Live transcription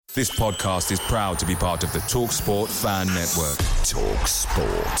This podcast is proud to be part of the TalkSport Fan Network.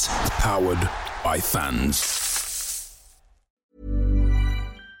 TalkSport. Powered by fans.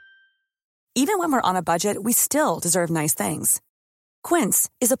 Even when we're on a budget, we still deserve nice things. Quince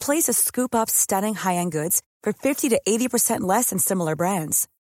is a place to scoop up stunning high-end goods for 50 to 80% less than similar brands.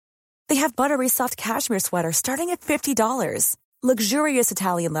 They have buttery soft cashmere sweaters starting at $50, luxurious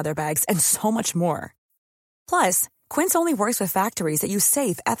Italian leather bags, and so much more. Plus, Quince only works with factories that use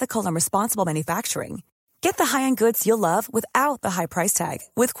safe, ethical, and responsible manufacturing. Get the high-end goods you'll love without the high price tag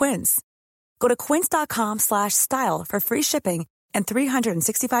with Quince. Go to quince.com/style for free shipping and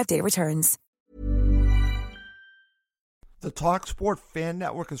 365-day returns. The TalkSport Fan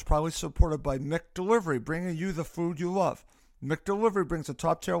Network is proudly supported by McDelivery, bringing you the food you love. McDelivery brings a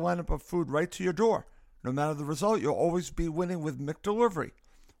top-tier lineup of food right to your door. No matter the result, you'll always be winning with McDelivery.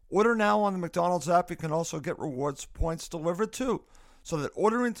 Order now on the McDonald's app. You can also get rewards points delivered too, so that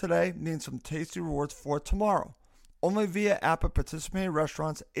ordering today means some tasty rewards for tomorrow. Only via app at participating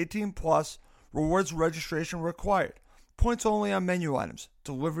restaurants. 18 plus. Rewards registration required. Points only on menu items.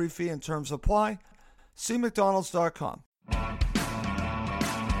 Delivery fee and terms apply. See McDonald's.com.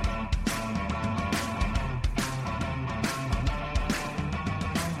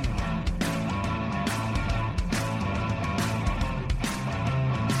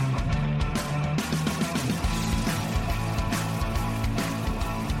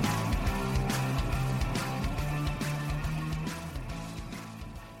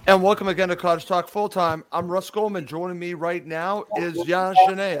 And welcome again to Cottage Talk Full-Time. I'm Russ Goldman. Joining me right now is Giannis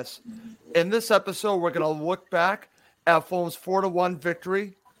Janaeus. In this episode, we're going to look back at Fulham's 4-1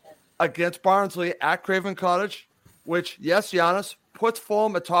 victory against Barnsley at Craven Cottage, which, yes, Giannis, puts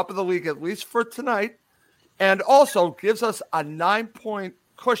Fulham atop of the league, at least for tonight, and also gives us a 9-point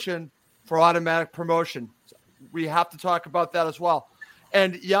cushion for automatic promotion. We have to talk about that as well.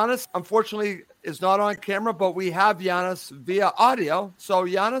 And Giannis, unfortunately, is not on camera, but we have Giannis via audio. So,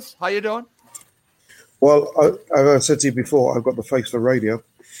 Giannis, how you doing? Well, as I said to you before, I've got the face for radio.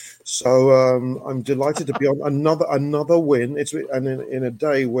 So I'm delighted to be on another win. It's in a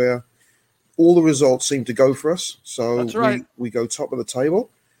day where all the results seem to go for us. So that's right. We go top of the table.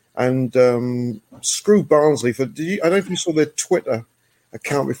 And screw Barnsley. I don't know if you saw their Twitter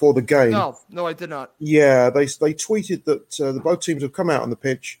account before the game. No, I did not. Yeah, they tweeted that both teams have come out on the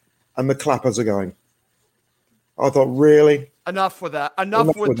pitch and the clappers are going. I thought, really? Enough with that.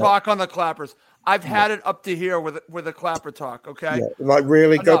 Enough with talk on the clappers. I've had it up to here with the clapper talk, okay? Yeah, like,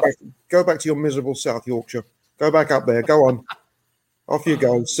 really? Enough. Go back to your miserable South Yorkshire. Go back up there. Go on. Off you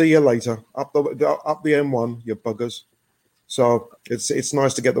go. See you later. Up the M1, you buggers. So it's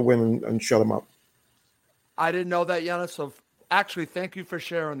nice to get the win and shut them up. I didn't know that, Giannis, so actually, thank you for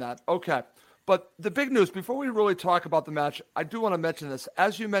sharing that. Okay. But the big news, before we really talk about the match, I do want to mention this.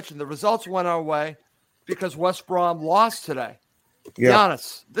 As you mentioned, the results went our way because West Brom lost today. Yeah.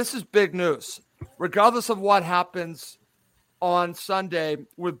 Giannis, this is big news. Regardless of what happens on Sunday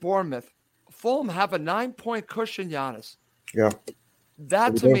with Bournemouth, Fulham have a 9-point cushion, Giannis. Yeah.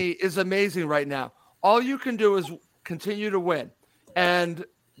 That, to me, is amazing right now. All you can do is continue to win. And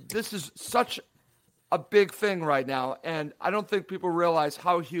this is such a big thing right now. And I don't think people realize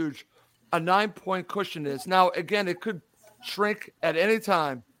how huge a 9-point cushion is. Now, again, it could shrink at any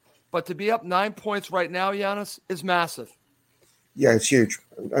time, but to be up 9 points right now, Giannis, is massive. Yeah, it's huge.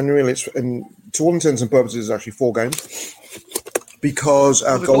 And really, to all intents and purposes, it's actually 4 games because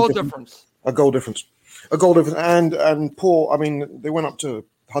our goal difference. And poor, I mean, they went up to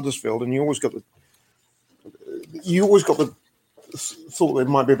Huddersfield and you always got the thought there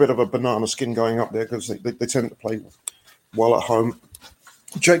might be a bit of a banana skin going up there because they tend to play well at home.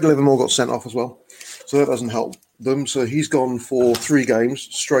 Jake Livermore got sent off as well, so that doesn't help them. So he's gone for 3 games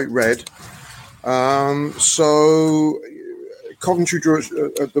straight red. So Coventry drew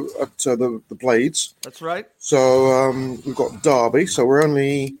at the Blades. That's right. So we've got Derby. So we're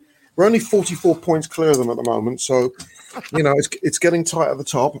only 44 points clear of them at the moment. So it's getting tight at the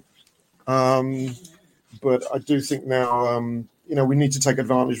top. But I do think now we need to take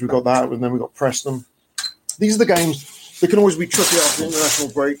advantage. We've got that, and then we've got Preston. These are the games. They can always be tricky after the international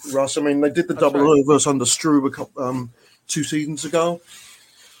break, Russ. I mean, they did the double reverse under Struve 2 seasons ago.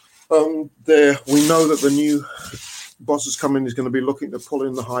 We know that the new boss is coming. Is going to be looking to pull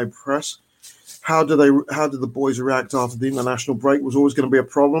in the high press. How did the boys react after the international break was always going to be a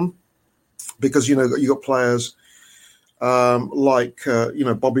problem because you got players like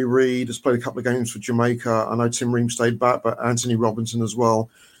Bobby Reid has played a couple of games for Jamaica. I know Tim Ream stayed back, but Anthony Robinson as well.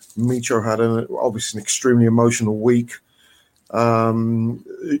 Micho had obviously an extremely emotional week.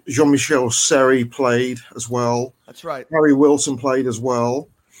 Jean-Michel Seri played as well. That's right. Harry Wilson played as well.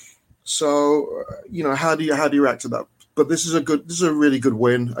 So, how do you react to that? But this is a really good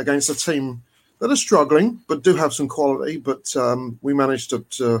win against a team that are struggling, but do have some quality. But we managed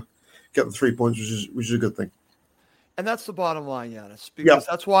to get the 3 points, which is a good thing. And that's the bottom line, Giannis, because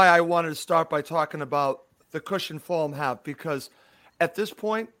that's why I wanted to start by talking about the cushion Fulham have, because at this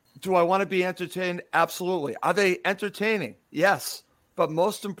point, do I want to be entertained? Absolutely. Are they entertaining? Yes. But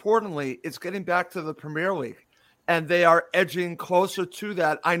most importantly, it's getting back to the Premier League, and they are edging closer to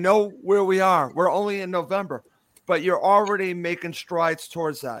that. I know where we are. We're only in November, but you're already making strides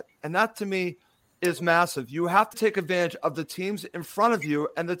towards that. And that, to me, is massive. You have to take advantage of the teams in front of you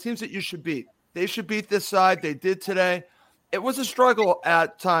and the teams that you should beat. They should beat this side. They did today. It was a struggle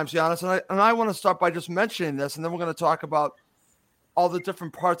at times, Giannis, and I want to start by just mentioning this, and then we're going to talk about all the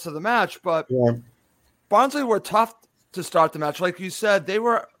different parts of the match. But Barnsley were tough to start the match. Like you said, they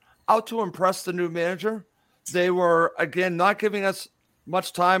were out to impress the new manager. They were, again, not giving us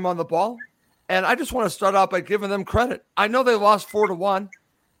much time on the ball. And I just want to start out by giving them credit. I know they lost 4-1,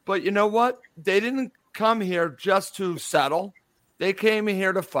 but you know what? They didn't come here just to settle. They came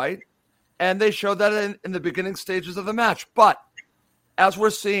here to fight. And they showed that in the beginning stages of the match. But as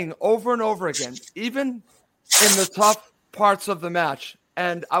we're seeing over and over again, even in the tough parts of the match,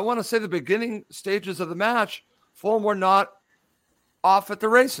 and I want to say the beginning stages of the match, Fulham were not off at the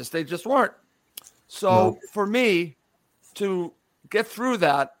races. They just weren't. So for me to get through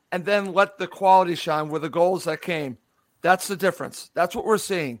that and then let the quality shine with the goals that came, that's the difference. That's what we're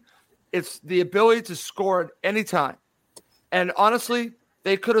seeing. It's the ability to score at any time. And honestly,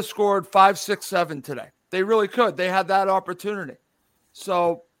 they could have scored 5, 6, 7 today. They really could. They had that opportunity.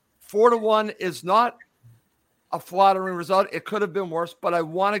 So 4-1 is not a flattering result. It could have been worse, but I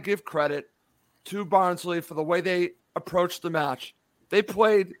want to give credit to Barnsley for the way they approached the match. They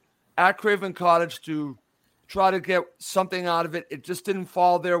played at Craven Cottage to try to get something out of it. It just didn't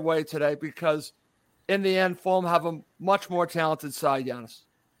fall their way today because in the end, Fulham have a much more talented side, Giannis.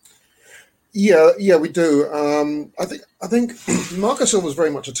 Yeah, we do. I think Marco Silva was very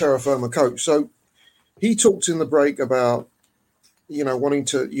much a terra firma coach. So he talked in the break about, wanting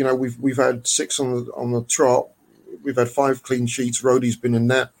to, we've had 6 on the trot. We've had 5 clean sheets. Roddy's been in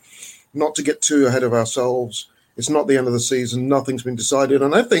net. Not to get too ahead of ourselves. It's not the end of the season. Nothing's been decided.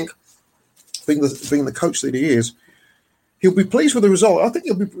 And I think, being the coach that he is, he'll be pleased with the result. I think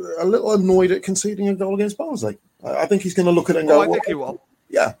he'll be a little annoyed at conceding a goal against Barnsley. I think he's going to look at it and go, I think he will.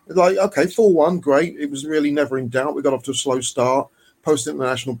 Yeah, okay, 4-1, great. It was really never in doubt. We got off to a slow start,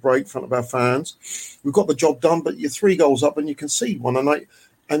 post-international break in front of our fans. We've got the job done, but you're 3 goals up and you concede one. And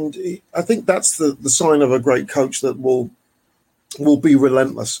I think that's the sign of a great coach that will be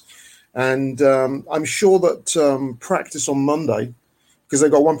relentless. And I'm sure that practice on Monday, because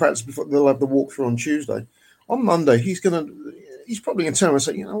they've got one practice before they'll have the walkthrough on Tuesday. On Monday, he's probably going to turn and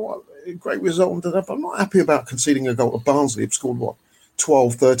say, you know what, great result, but I'm not happy about conceding a goal to Barnsley. They've scored,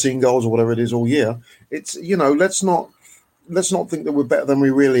 12, 13 goals or whatever it is all year. It's, let's not think that we're better than we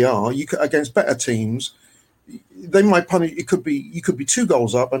really are. Against better teams, they might punish. You could be 2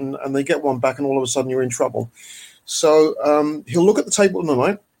 goals up and they get one back and all of a sudden you're in trouble. So he'll look at the table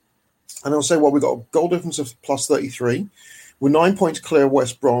tonight and he'll say, well, we've got a goal difference of plus 33. We're 9 points clear of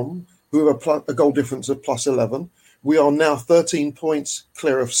West Brom, who have a goal difference of plus 11. We are now 13 points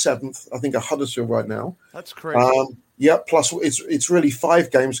clear of 7th, I think, at Huddersfield right now. That's crazy. Plus it's really 5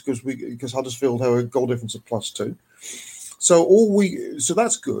 games because Huddersfield have a goal difference of plus 2. So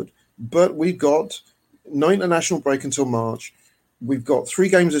that's good. But we've got no international break until March. We've got 3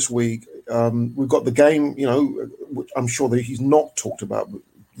 games this week. We've got the game, which I'm sure that he's not talked about,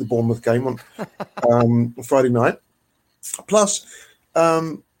 the Bournemouth game on Friday night. Plus,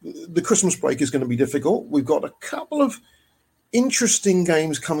 the Christmas break is going to be difficult. We've got a couple of interesting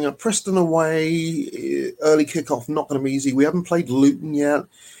games coming up. Preston away, early kickoff, not going to be easy. We haven't played Luton yet.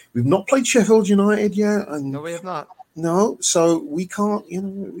 We've not played Sheffield United yet. And no, we have not. No, so we can't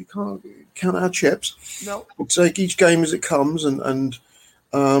count our chips. No. We'll take each game as it comes. And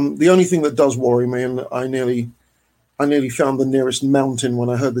the only thing that does worry me, and I nearly found the nearest mountain when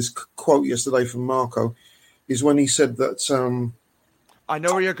I heard this quote yesterday from Marco, is when he said that. I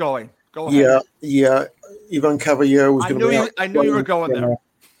know where you're going. Go ahead. Yeah. Ivan Cavalier was going to be. I knew you were going there.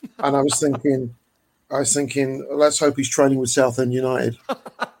 And I was thinking, let's hope he's training with Southend United,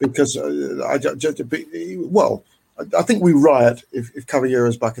 because I think we riot if Cavalier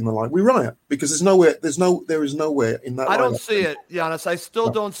is back in the line. We riot because there is nowhere in that. I don't see it, Giannis. I still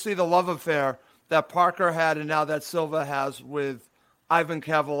don't see the love affair that Parker had and now that Silva has with Ivan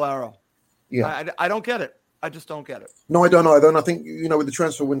Cavallero. Yeah, I don't get it. I just don't get it. No, I don't either. And I think, with the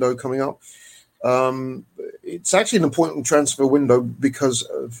transfer window coming up, It's actually an important transfer window because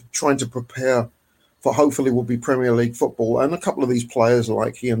of trying to prepare for hopefully will be Premier League football, and a couple of these players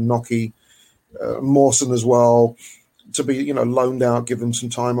like Ian Nocky, Mawson as well, to be loaned out, give them some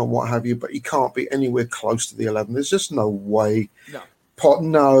time and what have you. But he can't be anywhere close to the 11. There's just no way.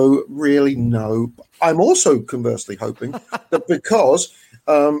 No, really no. I'm also conversely hoping that because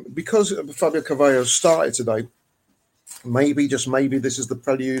Fabio Carvalho started today, maybe, just maybe, this is the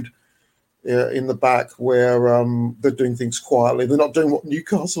prelude in the back where they're doing things quietly. They're not doing what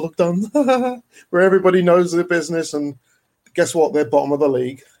Newcastle have done, where everybody knows their business, and guess what? They're bottom of the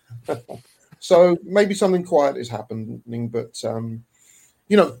league. So maybe something quiet is happening. But,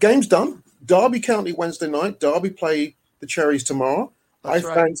 game's done. Derby County Wednesday night. Derby play the Cherries tomorrow. I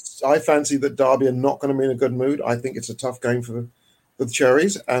fancy that Derby are not going to be in a good mood. I think it's a tough game for the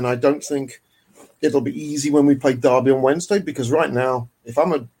Cherries, and I don't think it'll be easy when we play Derby on Wednesday, because right now, if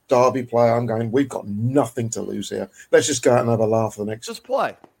I'm a Derby player, I'm going, we've got nothing to lose here. Let's just go out and have a laugh for the next. Just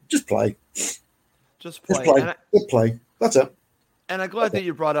play. Just play. Just play. Just play. That's it. And I'm glad that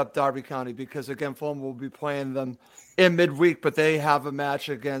you brought up Derby County because, again, Fulham will be playing them in midweek, but they have a match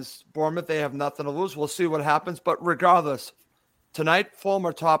against Bournemouth. They have nothing to lose. We'll see what happens. But regardless, tonight, Fulham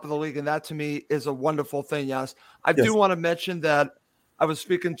are top of the league, and that to me is a wonderful thing, Giannis. I do want to mention that I was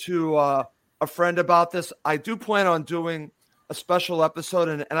speaking to a friend about this. I do plan on doing a special episode,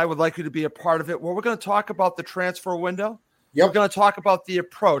 and I would like you to be a part of it, where we're going to talk about the transfer window. We're going to talk about the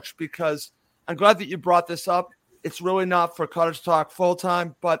approach, because I'm glad that you brought this up. It's really not for Cottage Talk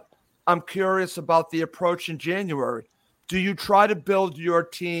full-time, but I'm curious about the approach in January. Do you try to build your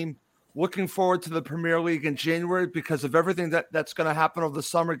team looking forward to the Premier League in January because of everything that's going to happen over the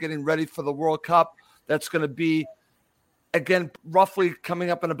summer, getting ready for the World Cup? That's going to be, again, roughly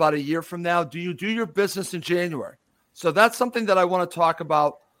coming up in about a year from now. Do you do your business in January? So that's something that I want to talk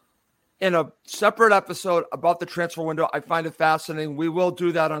about in a separate episode about the transfer window. I find it fascinating. We will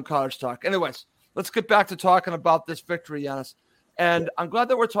do that on Cottage Talk. Anyways, let's get back to talking about this victory, Giannis. And I'm glad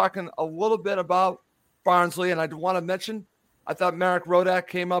that we're talking a little bit about Barnsley. And I want to mention, I thought Marek Rodak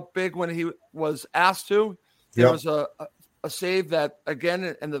came up big when he was asked to. There was a save that,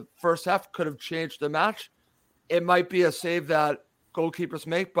 again, in the first half could have changed the match. It might be a save that goalkeepers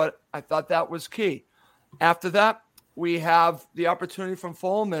make, but I thought that was key. After that, we have the opportunity from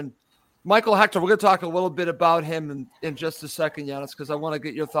Fulham and Michael Hector. We're going to talk a little bit about him in just a second, Giannis, because I want to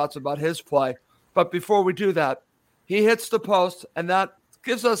get your thoughts about his play. But before we do that, he hits the post, and that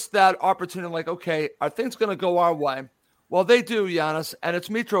gives us that opportunity, like, okay, are things going to go our way? Well, they do, Giannis, and it's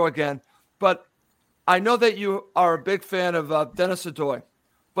Mitro again. But I know that you are a big fan of Denis Odoi,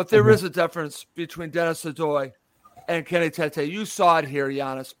 but there is a difference between Denis Odoi and Kenny Tete. You saw it here,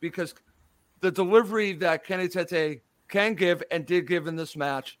 Giannis, because the delivery that Kenny Tete can give and did give in this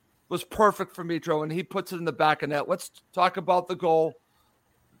match was perfect for Mitro, and he puts it in the back of net. Let's talk about the goal,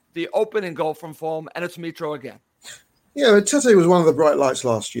 the opening goal from Fulham, and it's Mitro again. Yeah, Tete was one of the bright lights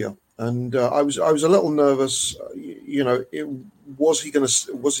last year, and I was a little nervous. Was he going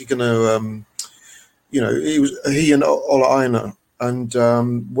to? He and Ola Aina, and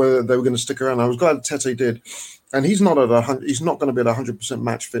whether they were going to stick around. I was glad Tete did, and he's not he's not going to be at 100%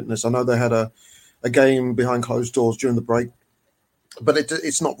 match fitness. I know they had a game behind closed doors during the break, but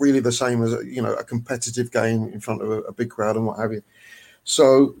it's not really the same as a competitive game in front of a big crowd and what have you.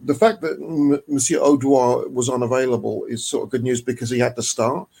 So the fact that Monsieur Odoi was unavailable is sort of good news because he had to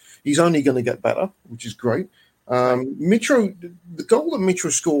start. He's only going to get better, which is great. Mitro, the goal that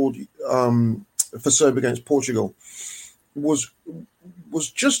Mitro scored for Serbia against Portugal was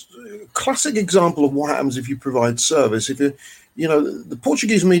just a classic example of what happens if you provide service. The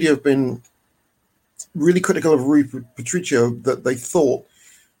Portuguese media have been really critical of Rui Patricio, that they thought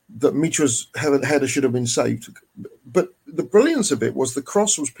that Mitro's header should have been saved. But the brilliance of it was the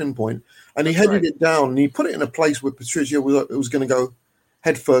cross was pinpoint, and he headed it down, and he put it in a place where Patricio was going to go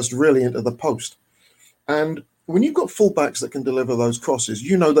head first really into the post. And when you've got fullbacks that can deliver those crosses,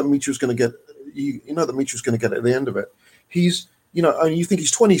 you know that Mitro's going to get it at the end of it. He's, and you think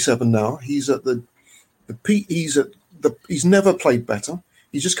he's 27 now. He's at the peak. He's never played better.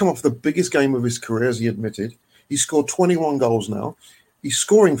 He's just come off the biggest game of his career, as he admitted. He's scored 21 goals now. He's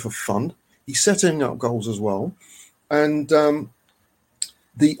scoring for fun. He's setting up goals as well. And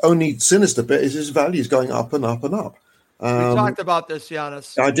the only sinister bit is his value is going up and up and up. We talked about this,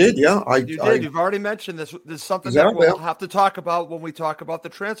 Giannis. I did, yeah. You did. You've already mentioned this. This is something that we'll have to talk about when we talk about the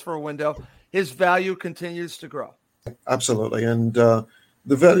transfer window. His value continues to grow. Absolutely. And the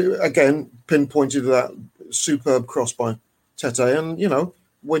value, again, pinpointed that superb cross by Tete. And,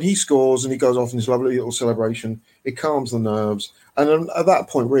 when he scores and he goes off in his lovely little celebration, it calms the nerves. And at that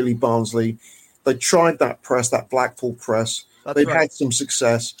point, really, Barnsley They tried that press, that Blackpool press. They've had some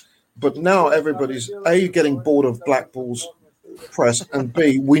success, but now everybody's A, getting bored of Blackpool's press, and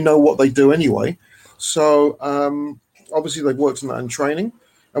B, we know what they do anyway. So obviously they've worked on that in training.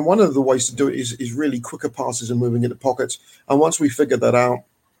 And one of the ways to do it is really quicker passes and moving into pockets. And once we figured that out,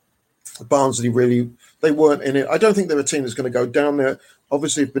 Barnsley they weren't in it. I don't think they're a team that's going to go down there.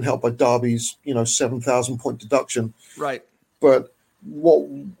 Obviously, it's been helped by Derby's, 7,000 point deduction. Right. But what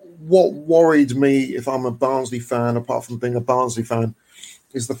worried me, if I'm a Barnsley fan, apart from being a Barnsley fan,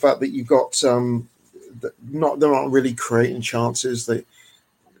 is the fact that you've got they're not really creating chances. They're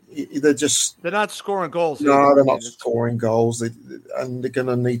not scoring goals. No, they're not scoring goals. And they're going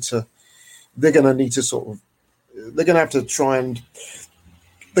to need to they're going to have to try and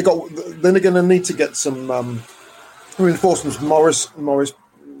they're going to need to get some reinforcements. Morris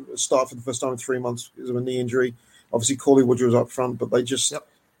started for the first time in 3 months because of a knee injury. Obviously, Corley Woodger was up front, but they need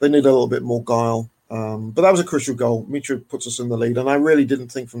a little bit more guile. But that was a crucial goal. Mitra puts us in the lead, and I really didn't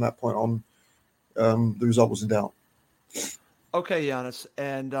think from that point on the result was in doubt. Okay, Giannis,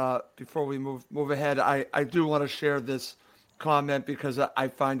 and before we move ahead, I do want to share this comment because I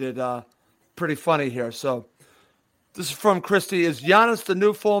find it pretty funny here. So this is from Christy. Is Giannis the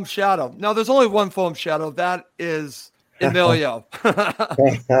new Fulham shadow? No, there's only one Fulham shadow. That is Emilio. I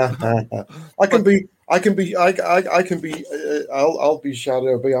can be. I'll be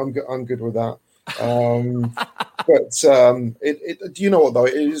shadow. But I'm good with that. But do you know what though?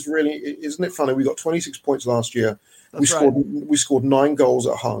 It is really, isn't it funny? We got 26 points last year. We scored 9 goals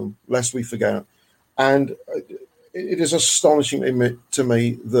at home, lest we forget. And it is astonishing to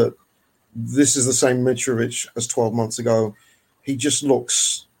me that this is the same Mitrovic as 12 months ago. He just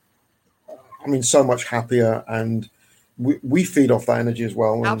looks, so much happier, and we feed off that energy as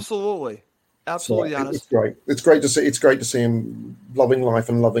well. Absolutely, Giannis. It's great. It's great to see him loving life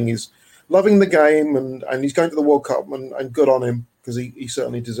and loving the game, and he's going to the World Cup, and good on him, because he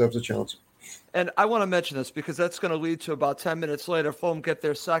certainly deserves a chance. And I want to mention this because that's going to lead to about 10 minutes later, Fulham get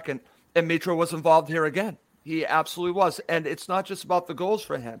their second, and Mitra was involved here again. He absolutely was. And it's not just about the goals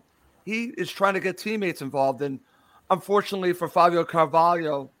for him. He is trying to get teammates involved. And unfortunately for Fabio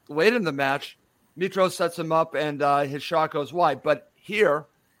Carvalho, late in the match, Mitra sets him up and his shot goes wide. But here,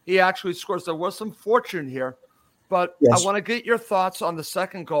 he actually scores. There was some fortune here. But yes. I want to get your thoughts on the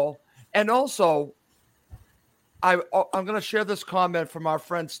second goal. And also, I'm going to share this comment from our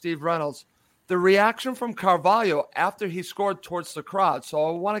friend Steve Reynolds. The reaction from Carvalho after he scored towards the crowd. So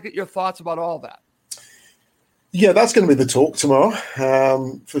I want to get your thoughts about all that. Yeah, that's going to be the talk tomorrow,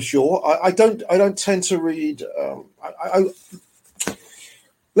 for sure. I don't tend to read.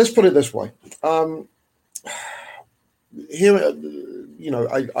 Let's put it this way. Here,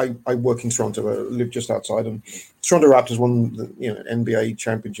 I work in Toronto. I live just outside, and Toronto Raptors won the NBA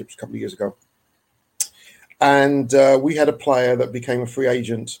championships a couple of years ago, and we had a player that became a free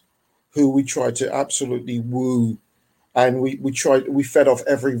agent who we tried to absolutely woo, and we fed off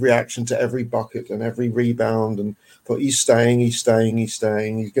every reaction to every bucket and every rebound, and thought he's staying, he's going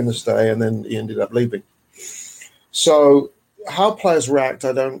to stay, and then he ended up leaving. So how players react,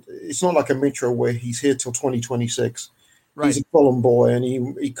 it's not like a Mitra where he's here till 2026. Right. He's a Fulham boy, and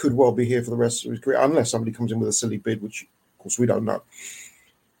he could well be here for the rest of his career, unless somebody comes in with a silly bid, which of course we don't know.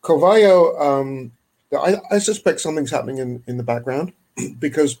 Carvalho, I suspect something's happening in the background,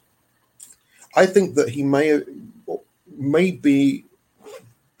 because I think that he may be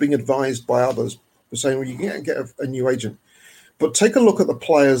being advised by others for saying, well, you can get a new agent. But take a look at the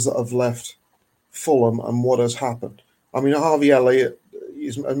players that have left Fulham and what has happened. Harvey Elliott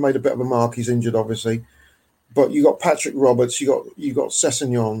has made a bit of a mark. He's injured, obviously. But you got Patrick Roberts, you got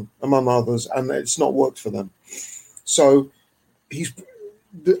Sessegnon, among others, and it's not worked for them. So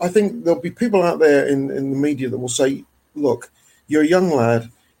I think there'll be people out there in the media that will say, look, you're a young lad.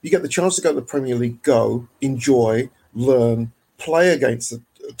 You get the chance to go to the Premier League, go, enjoy, learn, play against the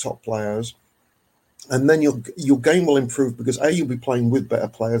top players, and then your game will improve because A, you'll be playing with better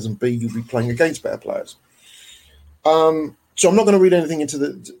players, and B, you'll be playing against better players. So I'm not going to read anything into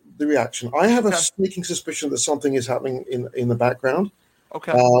the reaction. I have a sneaking suspicion that something is happening in the background.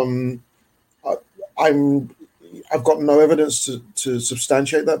 Okay. I've got no evidence to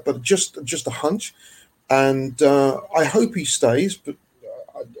substantiate that, but just a hunch, and I hope he stays, but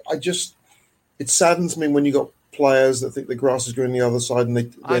it saddens me when you got players that think the grass is green on the other side, and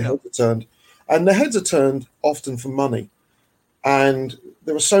their heads are turned. And their heads are turned often for money. And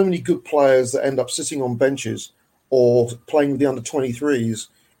there are so many good players that end up sitting on benches or playing with the under-23s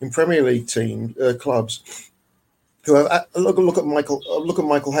in Premier League clubs. Who have look at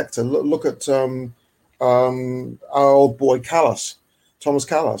Michael Hector. Look at our old boy Callas. Thomas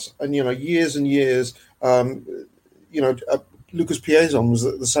Callas, and years and years. Lucas Piazon was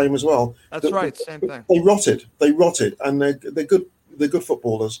the same as well. That's right, same thing. They rotted, and they're good. They're good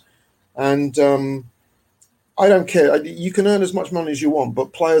footballers, and I don't care. You can earn as much money as you want,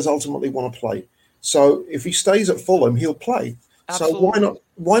 but players ultimately want to play. So if he stays at Fulham, he'll play. Absolutely. So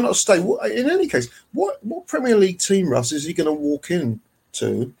why not stay? In any case, what Premier League team, Russ, is he going to walk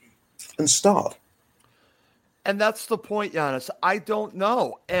into and start? And that's the point, Giannis. I don't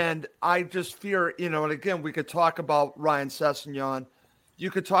know. And I just fear, and again, we could talk about Ryan Sessegnon. You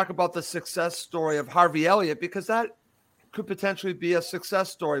could talk about the success story of Harvey Elliott, because that could potentially be a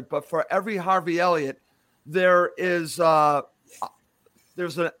success story. But for every Harvey Elliott, there's an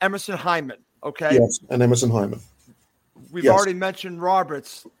Emerson Hyndman, okay? Yes, an Emerson Hyndman. We've already mentioned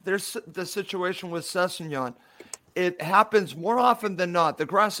Roberts. There's the situation with Sessegnon. It happens more often than not. The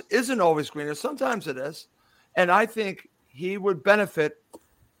grass isn't always greener. Sometimes it is. And I think he would benefit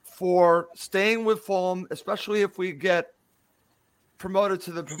for staying with Fulham, especially if we get promoted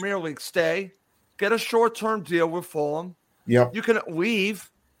to the Premier League. Stay, get a short-term deal with Fulham. Yeah, you can leave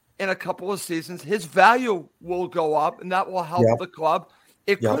in a couple of seasons. His value will go up, and that will help the club.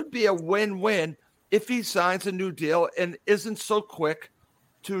 It could be a win-win if he signs a new deal and isn't so quick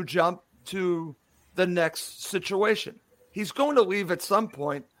to jump to the next situation. He's going to leave at some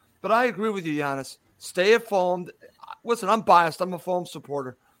point, but I agree with you, Giannis. Stay at Fulham. Listen, I'm biased. I'm a Fulham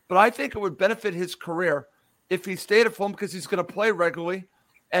supporter. But I think it would benefit his career if he stayed at Fulham, because he's going to play regularly.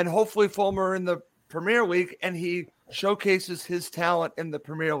 And hopefully Fulham are in the Premier League and he showcases his talent in the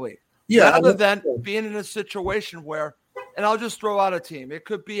Premier League. Yeah. Rather than being in a situation where, and I'll just throw out a team. It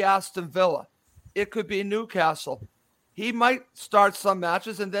could be Aston Villa. It could be Newcastle. He might start some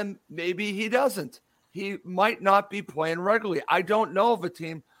matches and then maybe he doesn't. He might not be playing regularly. I don't know of a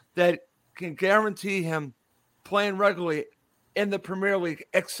team that can guarantee him playing regularly in the Premier League,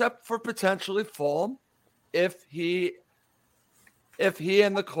 except for potentially Fulham, if he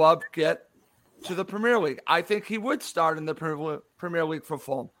and the club get to the Premier League. I think he would start in the Premier League for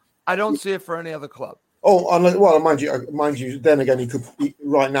Fulham. I don't see it for any other club. Oh, well, mind you. Then again, he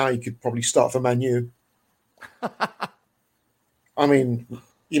could probably start for Man U. I mean,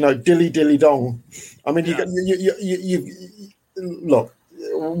 dilly dong. I mean, you look.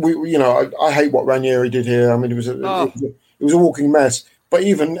 I hate what Ranieri did here. I mean, it was a walking mess. But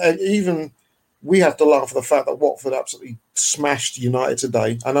even we have to laugh at the fact that Watford absolutely smashed United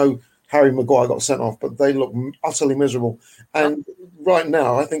today. I know Harry Maguire got sent off, but they look utterly miserable. And right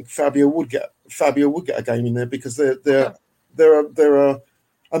now, I think Fabio would get a game in there, because they're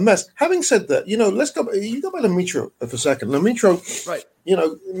a mess. Having said that, let's go. You go back to Mitro for a second. Now, Mitro, right?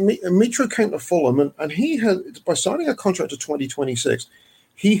 Mitro came to Fulham, and he has, by signing a contract to 2026,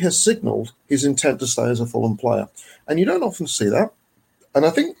 he has signalled his intent to stay as a Fulham player, and you don't often see that. And I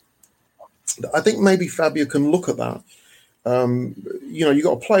think maybe Fabio can look at that. You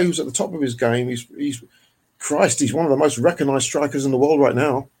got a player who's at the top of his game. He's one of the most recognised strikers in the world right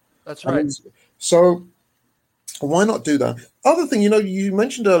now. That's right. So why not do that? Other thing, you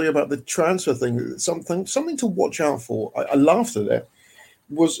mentioned earlier about the transfer thing. Something to watch out for. I laughed at it.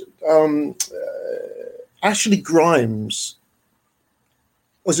 Was Ashley Grimes?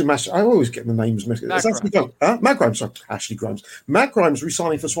 Was it Matt? I always get the names mixed. Matt Grimes. Sorry, Ashley Grimes. Matt Grimes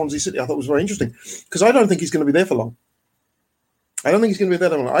resigning for Swansea City. I thought was very interesting, because I don't think he's going to be there for long. I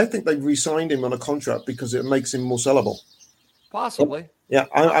think they re-signed him on a contract because it makes him more sellable. Possibly. Yeah,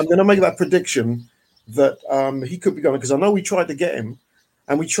 I'm going to make that prediction that he could be going, because I know we tried to get him,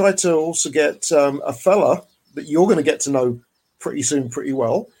 and we tried to also get a fella that you're going to get to know pretty soon, pretty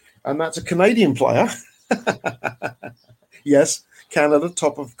well, and that's a Canadian player. Yes, Canada,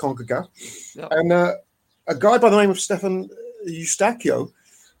 top of CONCACAF. Yep. And a guy by the name of Stefan Eustáquio,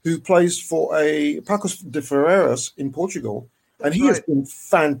 who plays for Pacos de Ferreiras in Portugal. And he has been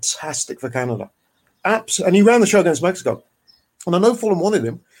fantastic for Canada. And he ran the show against Mexico. And I know Fulham wanted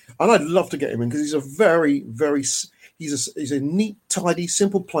him. And I'd love to get him in, because he's a very, very... He's a neat, tidy,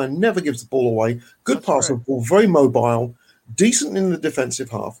 simple player, never gives the ball away. Good passer of the ball, very mobile, decent in the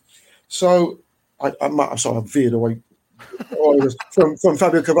defensive half. So, I'm sorry, I veered away from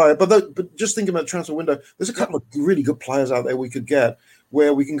Fabio Carvalho. But just thinking about the transfer window, there's a couple of really good players out there we could get,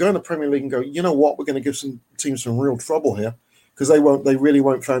 where we can go in the Premier League and go, you know what, we're going to give some teams some real trouble here, because they really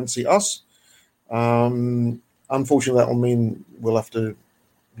won't fancy us. Unfortunately, that will mean we'll have to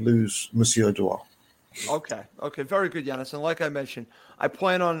lose Monsieur Edouard. Okay, very good, Giannis. And like I mentioned, I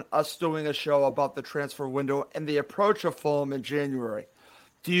plan on us doing a show about the transfer window and the approach of Fulham in January.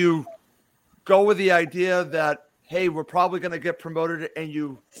 Do you go with the idea that, hey, we're probably going to get promoted and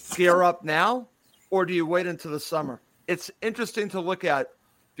you gear up now, or do you wait until the summer? it's interesting to look at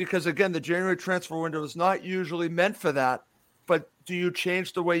because, again, the January transfer window is not usually meant for that. But do you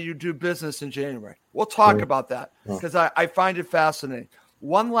change the way you do business in January? We'll talk about that because I find it fascinating.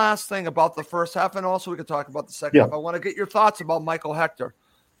 One last thing about the first half, and also we can talk about the second half. I want to get your thoughts about Michael Hector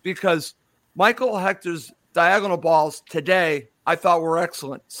because Michael Hector's diagonal balls today I thought were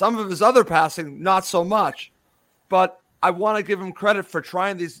excellent. Some of his other passing, not so much. But I want to give him credit for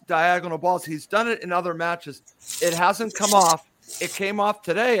trying these diagonal balls. He's done it in other matches. It hasn't come off. It came off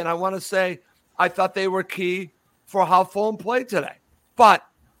today, and I want to say I thought they were key for how Fulham played today. But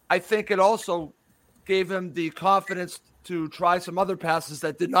I think it also gave him the confidence to try some other passes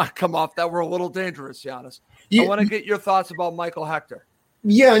that did not come off that were a little dangerous, Giannis. I want to get your thoughts about Michael Hector.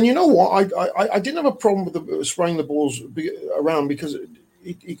 Yeah, and you know what? I didn't have a problem with spraying the balls around because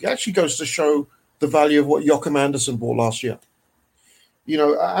it actually goes to show the value of what Joachim Andersen bought last year. You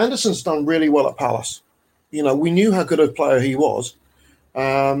know, Andersen's done really well at Palace. You know, we knew how good a player he was.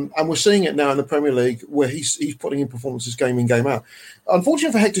 And we're seeing it now in the Premier League where he's putting in performances game in, game out.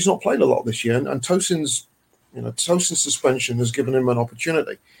 Unfortunately for Hector, he's not played a lot this year, and Tosin's suspension has given him an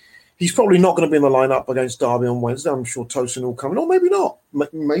opportunity. He's probably not going to be in the lineup against Derby on Wednesday. I'm sure Tosin will come in, or maybe not.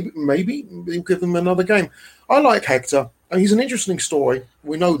 Maybe he'll give them another game. I like Hector, and he's an interesting story.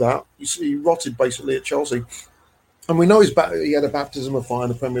 We know that. He rotted basically at Chelsea. And we know he had a baptism of fire in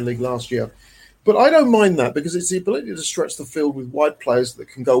the Premier League last year. But I don't mind that because it's the ability to stretch the field with wide players that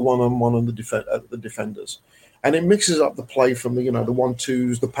can go one-on-one on the defenders. And it mixes up the play from the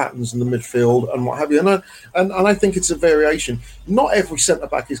 1-2s, the patterns in the midfield and what have you. And I think it's a variation. Not every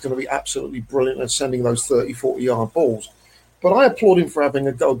centre-back is going to be absolutely brilliant at sending those 30, 40-yard balls. But I applaud him for having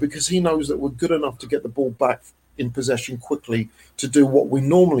a go because he knows that we're good enough to get the ball back in possession quickly to do what we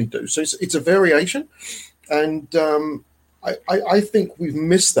normally do. So it's a variation. And I think we've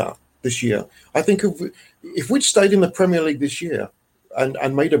missed that this year. I think if we'd stayed in the Premier League this year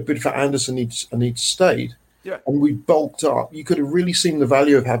and made a bid for Andersen and he'd stayed, and we bulked up, you could have really seen the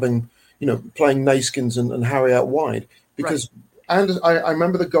value of having, playing Naiskins and Harry out wide. Because I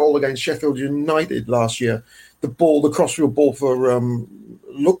remember the goal against Sheffield United last year, the crossfield ball for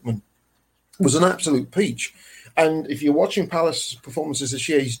Lookman was an absolute peach. And if you're watching Palace performances this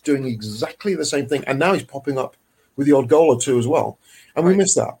year, he's doing exactly the same thing. And now he's popping up with the odd goal or two as well. And we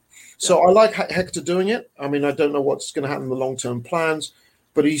missed that. So I like Hector doing it. I mean, I don't know what's going to happen in the long-term plans,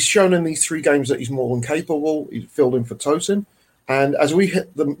 but he's shown in these 3 games that he's more than capable. He filled in for Tosin. And as we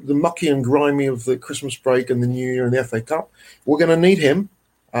hit the mucky and grimy of the Christmas break and the New Year and the FA Cup, we're going to need him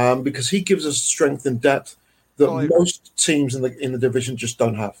because he gives us strength and depth that most teams in the division just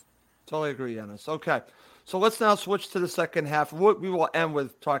don't have. Totally agree, Giannis. Okay, so let's now switch to the second half. We will end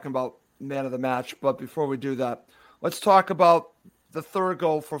with talking about man of the match, but before we do that, let's talk about the third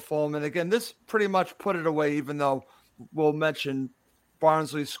goal for Fulham. And again, this pretty much put it away, even though we'll mention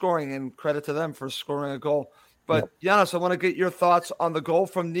Barnsley scoring, and credit to them for scoring a goal. But Giannis, I want to get your thoughts on the goal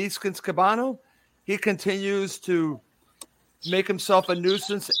from Neeskens Kebano. He continues to make himself a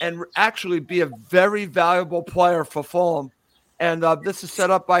nuisance and actually be a very valuable player for Fulham. And this is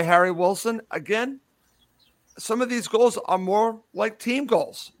set up by Harry Wilson. Again, some of these goals are more like team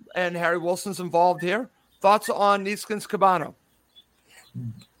goals, and Harry Wilson's involved here. Thoughts on Neeskens Kebano?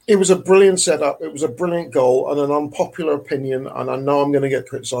 It was a brilliant setup. It was a brilliant goal and an unpopular opinion, and I know I'm going to get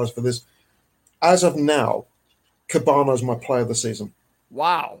criticised for this. As of now, Kebano's my player of the season.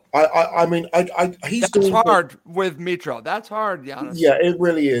 Wow. I mean, he's That's doing hard with Mitro. That's hard, Giannis. Yeah, it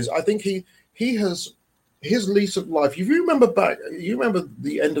really is. I think he has his lease of life. If you remember back,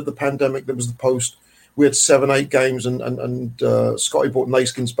 the end of the pandemic, there was the post. We had 7-8 games and Scotty brought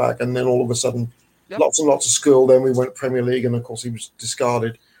Naiskins back, and then all of a sudden, lots and lots of school. Then we went Premier League, and of course he was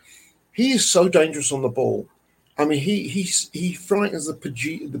discarded. He is so dangerous on the ball. I mean, he frightens the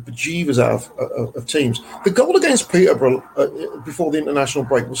bejeevers out of teams. The goal against Peterborough before the international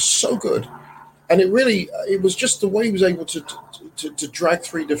break was so good, and it was just the way he was able to drag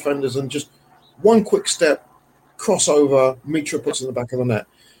 3 defenders and just one quick step, crossover, Mitra puts in the back of the net.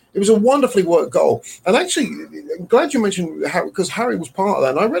 It was a wonderfully worked goal. And actually, I'm glad you mentioned Harry, because Harry was part of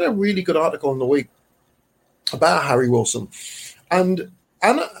that. And I read a really good article in the week about Harry Wilson and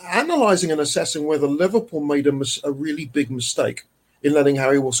analysing and assessing whether Liverpool made a really big mistake in letting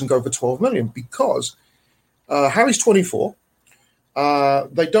Harry Wilson go for 12 million because Harry's 24.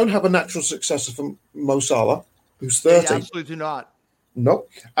 They don't have a natural successor for Mo Salah, who's 30. They absolutely do not. No.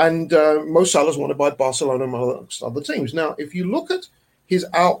 And Mo Salah's wanted by Barcelona amongst other teams. Now, if you look at his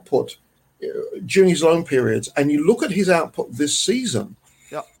output during his loan periods, and you look at his output this season,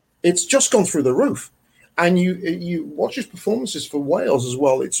 it's just gone through the roof. And you watch his performances for Wales as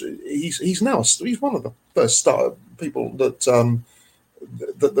well. He's one of the first people that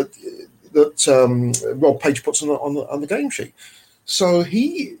Rob Page puts on the game sheet. So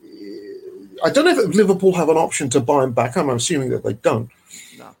I don't know if Liverpool have an option to buy him back. I'm assuming that they don't.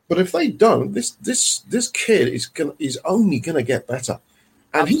 No. But if they don't, this kid is only gonna get better.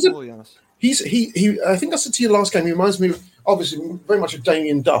 And Absolutely, he I think I said to you last game, he reminds me obviously very much of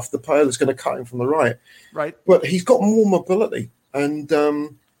Damien Duff, the player that's going to cut him from the right. Right. But he's got more mobility, and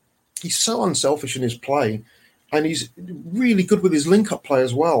he's so unselfish in his play, and he's really good with his link-up play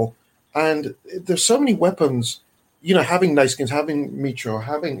as well. And there's so many weapons, having Naiskins, having Mitro,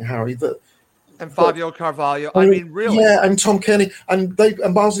 having Harry, and Fabio Carvalho. I mean, really. Yeah, and Tom Kenny, and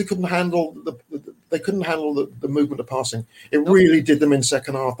Barnsley couldn't handle the movement of passing. It really did them in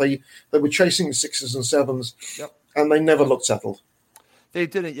second half. They were chasing sixes and sevens, and they never looked settled. They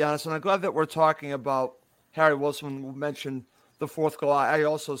didn't, Giannis, and I'm glad that we're talking about Harry Wilson. We mentioned the fourth goal. I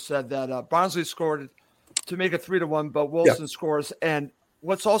also said that Barnsley scored to make it 3-1, but Wilson scores. And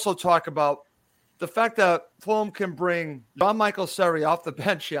let's also talk about the fact that Fulham can bring Jean-Michael Seri off the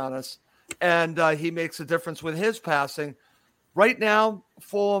bench, Giannis, and he makes a difference with his passing. Right now,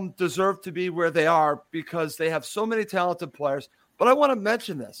 Fulham deserve to be where they are because they have so many talented players. But I want to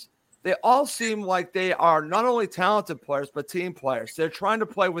mention this. They all seem like they are not only talented players, but team players. They're trying to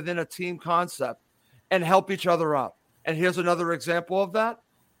play within a team concept and help each other out. And here's another example of that.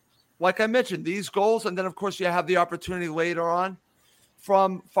 Like I mentioned, these goals, and then, of course, you have the opportunity later on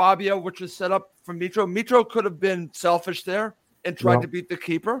from Fabio, which is set up from Mitro. Mitro could have been selfish there and tried to beat the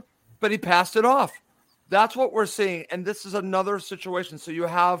keeper, but he passed it off. That's what we're seeing, and this is another situation. So you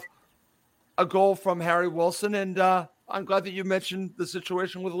have a goal from Harry Wilson, and I'm glad that you mentioned the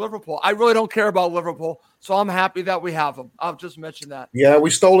situation with Liverpool. I really don't care about Liverpool, so I'm happy that we have them. I'll just mention that. Yeah, we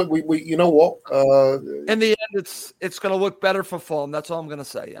stole it. We you know what? In the end, it's going to look better for Fulham. That's all I'm going to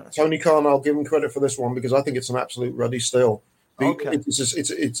say. Yes. Tony Khan, I'll give him credit for this one because I think it's an absolute ruddy steal. Okay.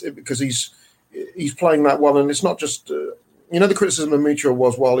 It's because he's playing that well, and it's not just the criticism of Mitro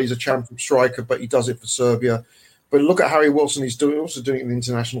was, well, he's a champion striker, but he does it for Serbia. But look at Harry Wilson; he's also doing it on the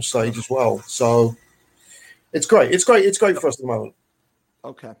international stage as well. So it's great. It's great for us at the moment.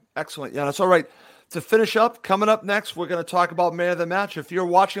 Okay, excellent. Yeah, that's all right. To finish up, coming up next, we're going to talk about man of the match. If you're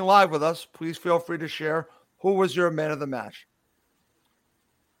watching live with us, please feel free to share who was your man of the match.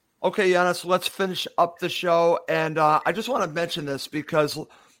 Okay, Giannis, let's finish up the show. And I just want to mention this because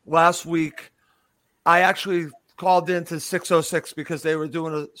last week I actually called into 606 because they were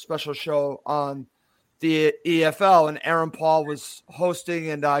doing a special show on the EFL, and Aaron Paul was hosting,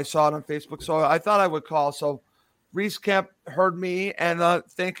 and I saw it on Facebook. So I thought I would call. So Reese Kemp heard me, and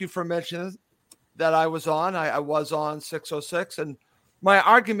thank you for mentioning that I was on. I was on 606, and my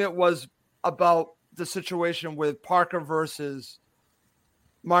argument was about the situation with Parker versus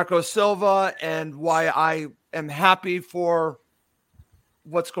Marco Silva and why I am happy for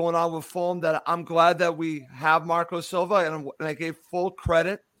what's going on with Fulham, that I'm glad that we have Marco Silva, and I gave full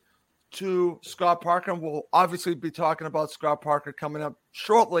credit to Scott Parker, and we'll obviously be talking about Scott Parker coming up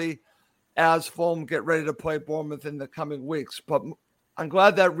shortly as Fulham get ready to play Bournemouth in the coming weeks. But I'm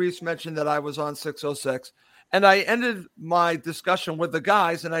glad that Reese mentioned that I was on 606, and I ended my discussion with the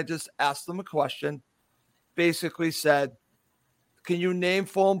guys, and I just asked them a question, basically said, can you name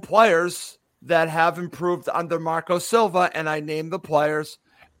Fulham players that have improved under Marco Silva? And I named the players,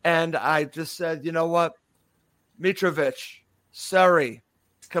 and I just said, you know what? Mitrovic, Seri,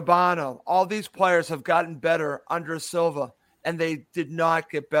 Cabano, all these players have gotten better under Silva, and they did not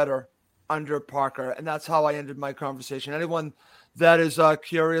get better under Parker. And that's how I ended my conversation. Anyone that is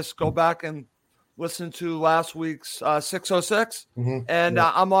curious, go back and listen to last week's 606. And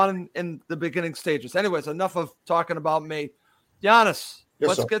I'm on in the beginning stages. Anyways, enough of talking about me. Giannis,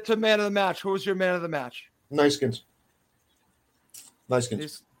 let's get to man of the match. Who was your man of the match? Naiskins.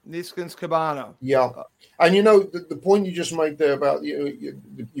 Naiskins Cabano. Yeah. And the point you just made there about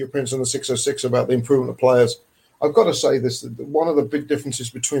your prince on the 606 about the improvement of players, I've got to say this, that one of the big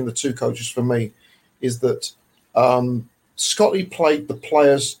differences between the two coaches for me is that Scotty played the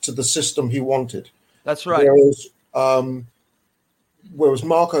players to the system he wanted. That's right. Whereas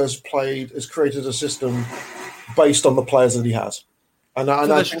Marco has created a system based on the players that he has. And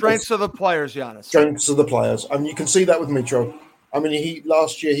the strengths of the players, Giannis. Strengths of the players. And you can see that with Mitro. I mean,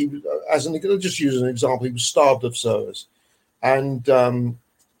 last year, just use an example, he was starved of service. And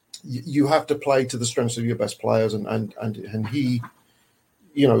you have to play to the strengths of your best players. And he,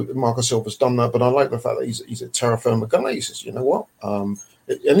 Marco Silva's done that. But I like the fact that he's a terra firma gunner. He says, you know what? And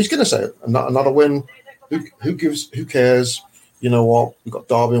he's going to say it. Another win. Who cares? You know what? We've got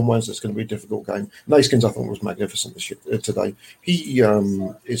Derby on Wednesday. It's going to be a difficult game. Naiskins, I think, was magnificent today. He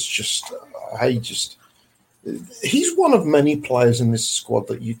is just, he's one of many players in this squad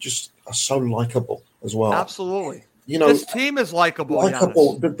that you just are so likable as well. Absolutely. You know, this team is likable.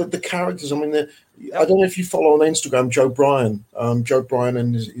 The characters. I mean, I don't know if you follow on Instagram Joe Bryan. Joe Bryan,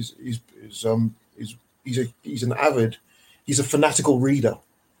 and he's an avid, he's a fanatical reader,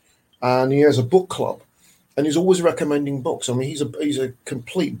 and he has a book club, and he's always recommending books. I mean, he's a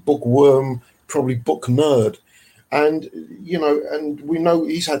complete bookworm, probably book nerd, and and we know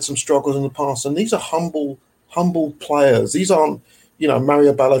he's had some struggles in the past. And these are humble players. These aren't.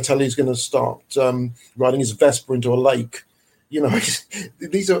 Mario Balotelli's going to start riding his Vespa into a lake.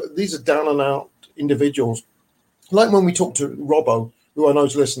 These are down and out individuals. Like when we talk to Robbo, who I know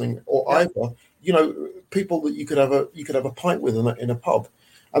is listening, or Ivor, people that you could have a pint with in a pub,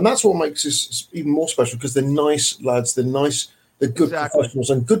 and that's what makes this even more special, because they're nice lads. They're nice. They're good professionals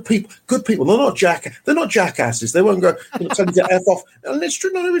and good people. Good people. They're not jackasses. They won't go tell you to F off. And it's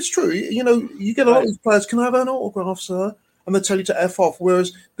true. No, it's true. You get a lot of these players. Can I have an autograph, sir? And they tell you to F off,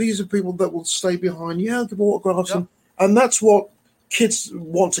 whereas these are people that will stay behind. Yeah, give autographs. Yep. And that's what kids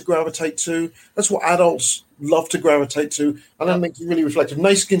want to gravitate to. That's what adults love to gravitate to. And I think it's really reflective.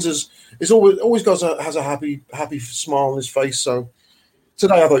 Naskins is always has a happy smile on his face. So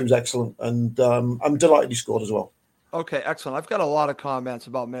today I thought he was excellent. And I'm delighted he scored as well. Okay, excellent. I've got a lot of comments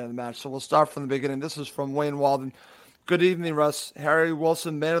about man of the match. So we'll start from the beginning. This is from Wayne Walden. Good evening, Russ. Harry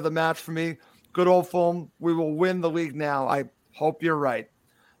Wilson, man of the match for me. Good old Fulham. We will win the league now. I hope you're right.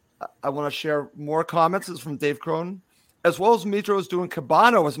 I want to share more comments. It's from Dave Cronin. As well as Mitro is doing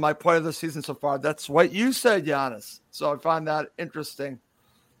Cabano as my player of the season so far. That's what you said, Giannis. So I find that interesting.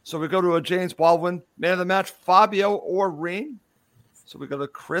 So we go to a James Baldwin. Man of the match, Fabio or Reen. So we go to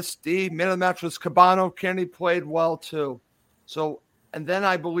Chris D. Man of the match was Cabano. Kenny played well too. So, and then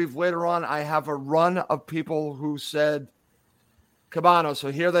I believe later on I have a run of people who said Cabano.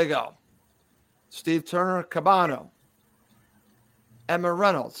 So here they go. Steve Turner, Cabano. Emma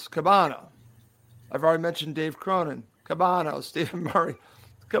Reynolds, Cabano. I've already mentioned Dave Cronin, Cabano. Stephen Murray,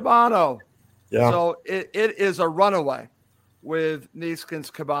 Cabano. Yeah. So it is a runaway with Neeskens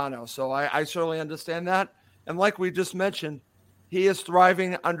Cabano. So I certainly understand that. And like we just mentioned, he is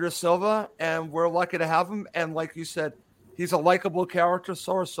thriving under Silva, and we're lucky to have him. And like you said, he's a likable character.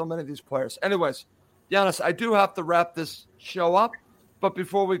 So are so many of these players. Anyways, Giannis, I do have to wrap this show up. But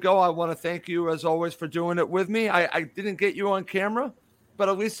before we go, I want to thank you, as always, for doing it with me. I didn't get you on camera, but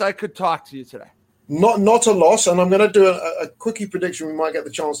at least I could talk to you today. Not a loss, and I'm going to do a quickie prediction. We might get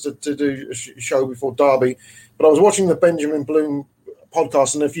the chance to do a show before Derby. But I was watching the Benjamin Bloom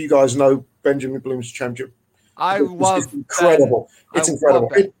podcast, and if you guys know Benjamin Bloom's championship, it's incredible. It's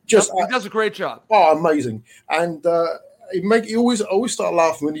incredible. He does a great job. Oh, amazing! And he always start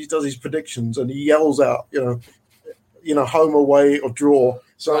laughing when he does his predictions, and he yells out, home, away, or draw.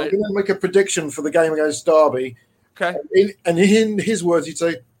 So I'm going to make a prediction for the game against Derby. Okay. And in his words, he'd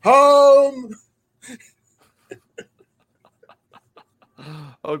say, home!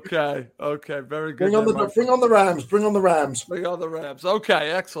 Okay. Very good. Bring on the Rams. Bring on the Rams.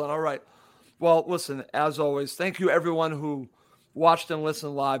 Okay, excellent. All right. Well, listen, as always, thank you everyone who watched and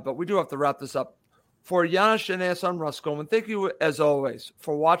listened live, but we do have to wrap this up. For Giannis Janeas, I'm Russ Goldman. Thank you, as always,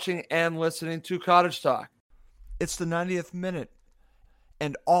 for watching and listening to Cottage Talk. It's the 90th minute,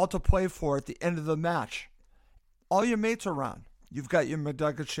 and all to play for at the end of the match. All your mates are around. You've got your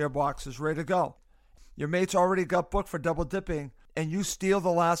McNugget share boxes ready to go. Your mates already got booked for double dipping, and you steal the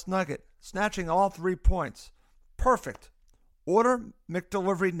last nugget, snatching all 3 points. Perfect. Order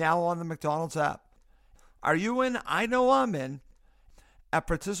McDelivery now on the McDonald's app. Are you in? I know I'm in. At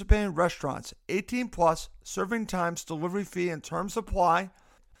participating restaurants, 18 plus, serving times, delivery fee, and terms apply.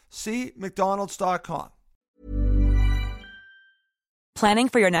 See McDonald's.com. Planning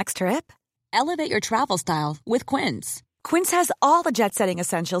for your next trip? Elevate your travel style with Quince. Quince has all the jet-setting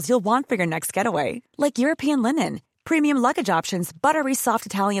essentials you'll want for your next getaway, like European linen, premium luggage options, buttery soft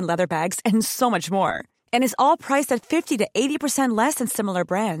Italian leather bags, and so much more. And is all priced at 50 to 80% less than similar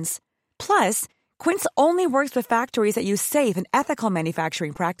brands. Plus, Quince only works with factories that use safe and ethical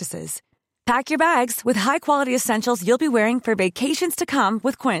manufacturing practices. Pack your bags with high-quality essentials you'll be wearing for vacations to come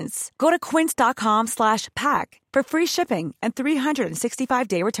with Quince. Go to quince.com/pack for free shipping and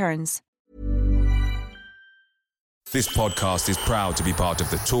 365-day returns. This podcast is proud to be part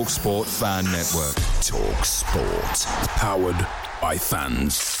of the TalkSport Fan Network. TalkSport. Powered by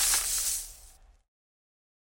fans.